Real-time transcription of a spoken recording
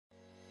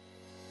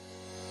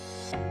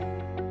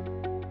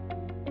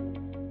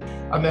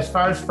As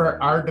far as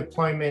for our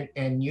deployment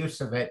and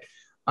use of it,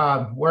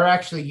 we're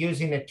actually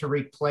using it to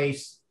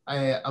replace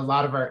a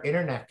lot of our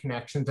internet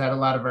connections at a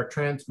lot of our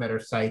transmitter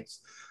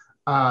sites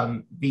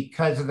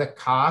because of the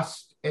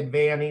cost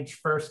advantage,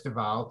 first of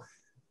all,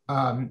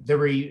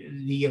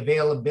 the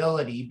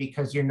availability,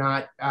 because you're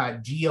not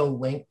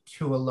geo-linked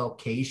to a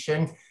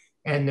location,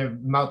 and the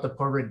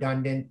multiple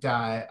redundant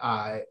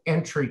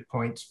entry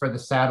points for the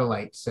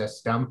satellite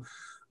system.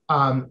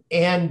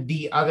 And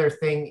the other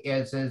thing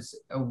is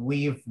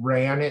we've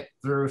ran it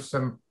through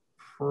some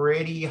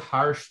pretty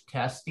harsh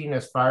testing.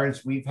 As far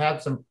as we've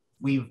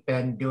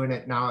been doing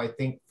it now, I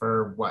think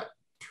for what,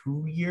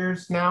 2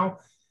 years now,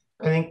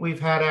 I think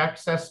we've had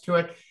access to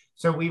it.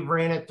 So we've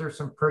ran it through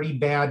some pretty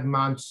bad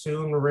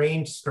monsoon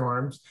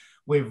rainstorms.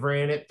 We've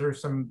ran it through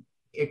some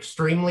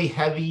extremely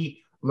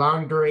heavy,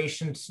 long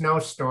duration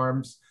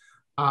snowstorms,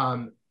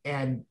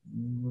 and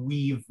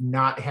we've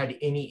not had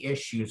any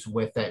issues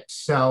with it.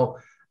 So,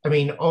 I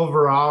mean,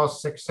 overall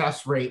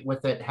success rate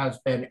with it has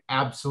been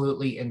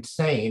absolutely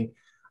insane.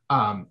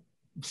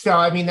 So,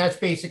 I mean, that's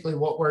basically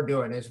what we're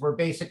doing, is we're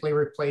basically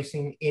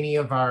replacing any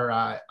of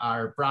our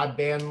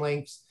broadband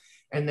links.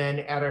 And then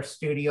at our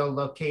studio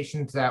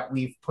locations that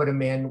we've put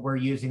them in, we're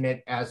using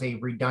it as a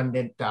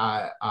redundant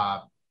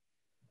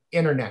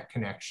internet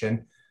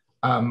connection,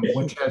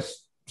 which has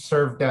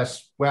served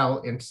us well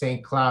in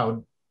St.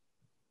 Cloud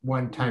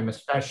one time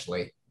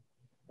especially.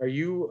 Are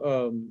you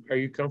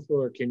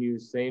comfortable, or can you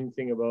say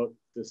anything about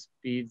the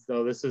speeds?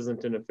 Now, this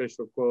isn't an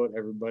official quote,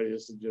 everybody.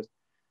 This is just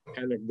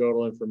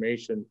anecdotal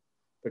information.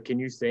 But can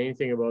you say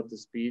anything about the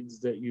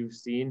speeds that you've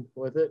seen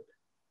with it?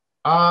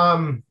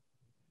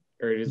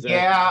 Or is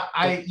that,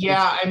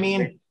 I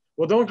mean,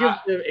 well, don't give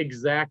the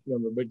exact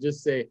number, but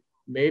just say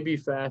maybe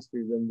faster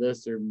than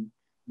this, or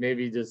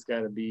maybe just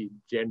got to be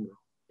general.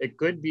 It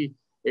could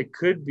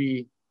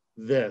be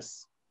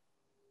this.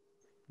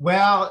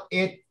 Well,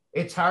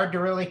 it's hard to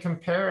really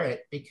compare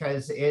it,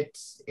 because it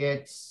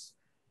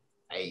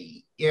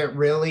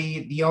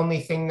really, the only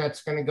thing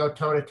that's going to go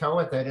toe to toe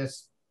with it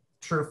is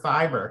true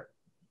fiber.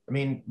 I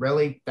mean,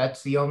 really,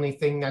 that's the only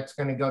thing that's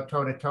going to go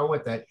toe to toe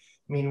with it.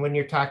 I mean, when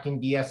you're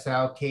talking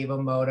DSL,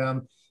 cable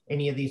modem,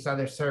 any of these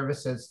other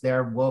services,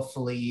 they're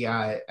woefully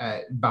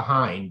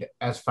behind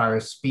as far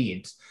as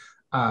speeds,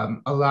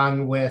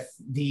 along with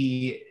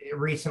the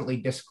recently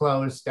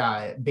disclosed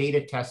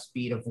beta test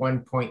speed of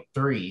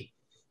 1.3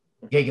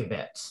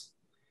 gigabits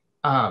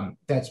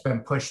that's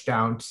been pushed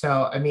down.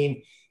 So, I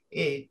mean,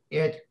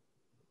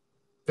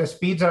 the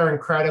speeds are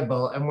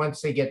incredible. And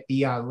once they get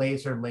the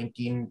laser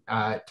linking,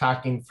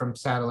 talking from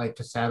satellite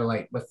to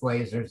satellite with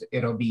lasers,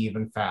 it'll be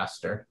even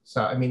faster.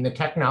 So, I mean, the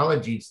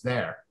technology's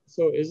there.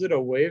 So is it a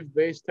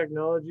wave-based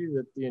technology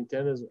that the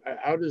antennas,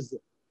 how does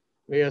it,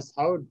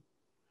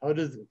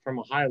 from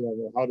a high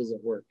level, how does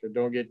it work? Or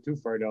don't get too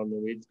far down the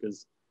weeds,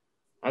 because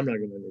I'm not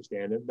going to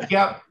understand it.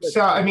 Yeah.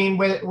 So, I mean,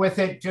 with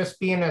it just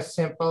being as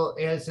simple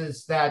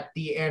is that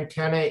the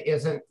antenna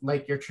isn't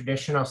like your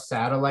traditional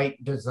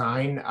satellite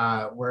design,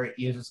 where it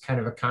uses kind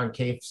of a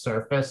concave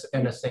surface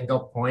and a single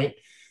point.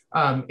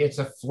 It's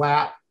a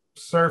flat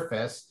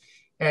surface,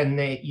 and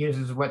it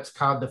uses what's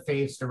called the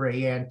phased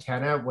array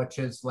antenna, which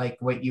is like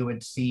what you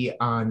would see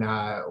on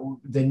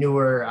the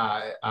newer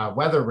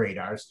weather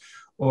radars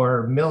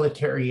or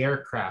military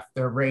aircraft,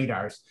 their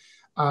radars.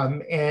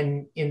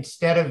 And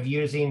instead of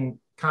using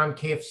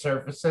concave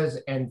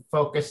surfaces and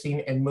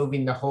focusing and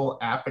moving the whole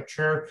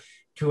aperture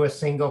to a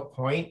single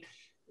point,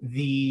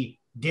 the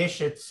dish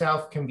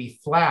itself can be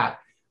flat,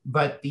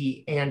 but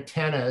the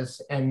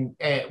antennas, and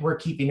we're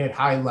keeping it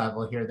high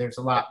level here, there's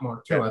a lot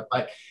more to it,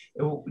 but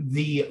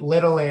the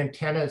little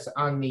antennas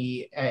on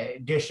the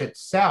dish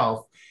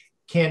itself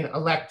can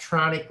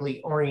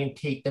electronically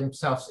orientate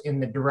themselves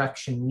in the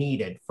direction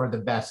needed for the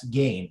best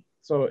gain.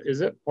 So is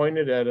it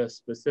pointed at a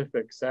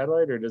specific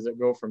satellite, or does it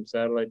go from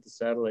satellite to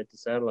satellite to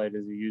satellite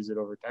as you use it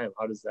over time?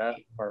 How does that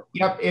part work?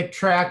 Yep,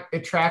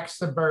 it tracks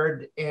the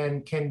bird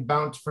and can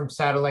bounce from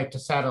satellite to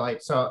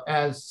satellite. So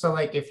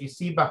like if you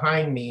see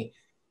behind me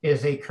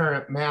is a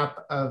current map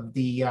of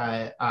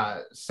the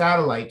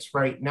satellites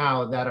right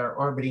now that are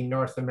orbiting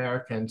North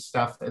America and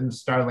stuff, and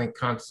Starlink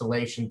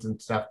constellations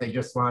and stuff. They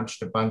just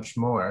launched a bunch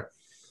more.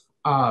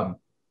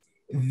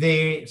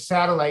 The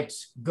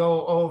satellites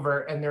go over,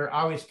 and they're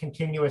always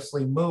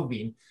continuously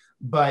moving,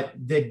 but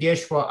the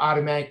dish will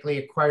automatically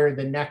acquire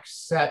the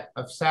next set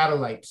of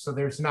satellites, so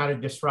there's not a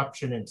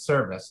disruption in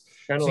service.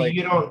 Kind of so like,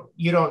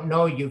 you don't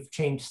know you've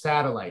changed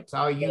satellites.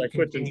 All you like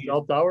with the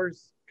cell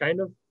towers, kind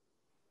of.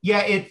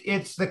 Yeah,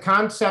 it's the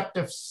concept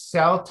of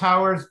cell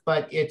towers,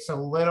 but it's a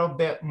little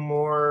bit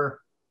more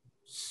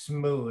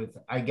smooth,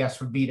 I guess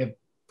would be to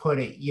put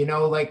it. You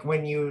know, like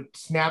when you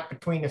snap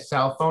between a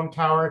cell phone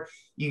tower,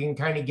 you can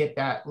kind of get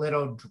that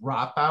little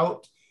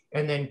dropout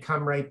and then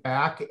come right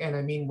back. And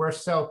I mean, we're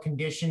so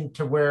conditioned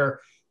to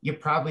where you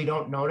probably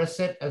don't notice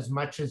it as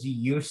much as you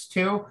used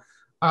to.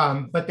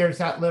 But there's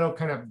that little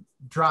kind of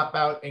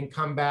dropout and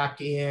come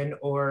back in,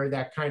 or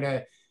that kind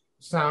of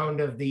sound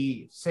of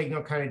the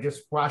signal kind of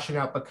just washing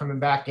out but coming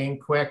back in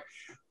quick.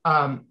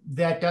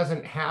 That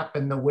doesn't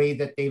happen the way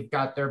that they've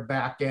got their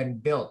back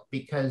end built,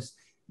 because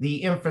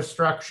the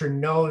infrastructure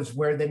knows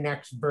where the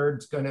next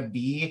bird's going to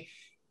be,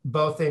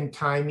 both in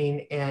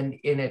timing and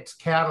in its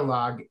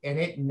catalog, and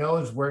it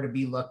knows where to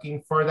be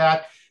looking for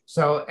that.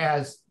 So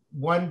as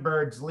one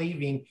bird's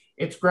leaving,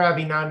 it's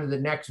grabbing onto the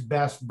next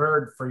best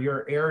bird for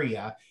your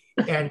area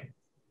and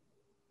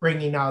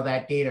bringing all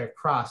that data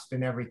across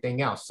and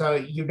everything else. So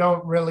you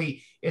don't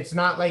really, it's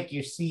not like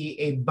you see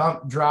a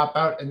bump drop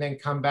out and then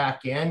come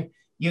back in.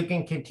 You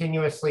can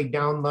continuously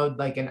download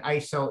like an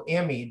ISO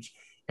image,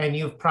 and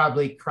you've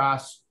probably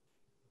crossed,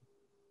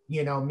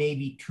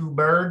 maybe 2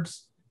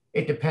 birds.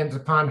 It depends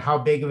upon how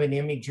big of an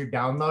image you're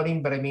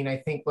downloading. But I mean, I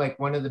think like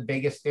one of the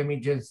biggest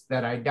images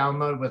that I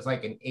downloaded was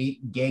like an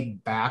 8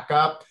 gig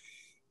backup,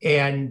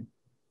 and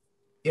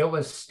it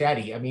was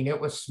steady. I mean,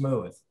 it was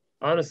smooth.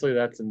 Honestly,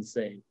 that's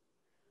insane.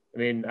 I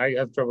mean, I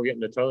have trouble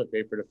getting the toilet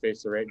paper to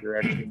face the right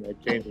direction. I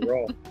change the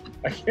roll.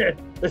 I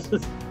can't. This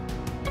is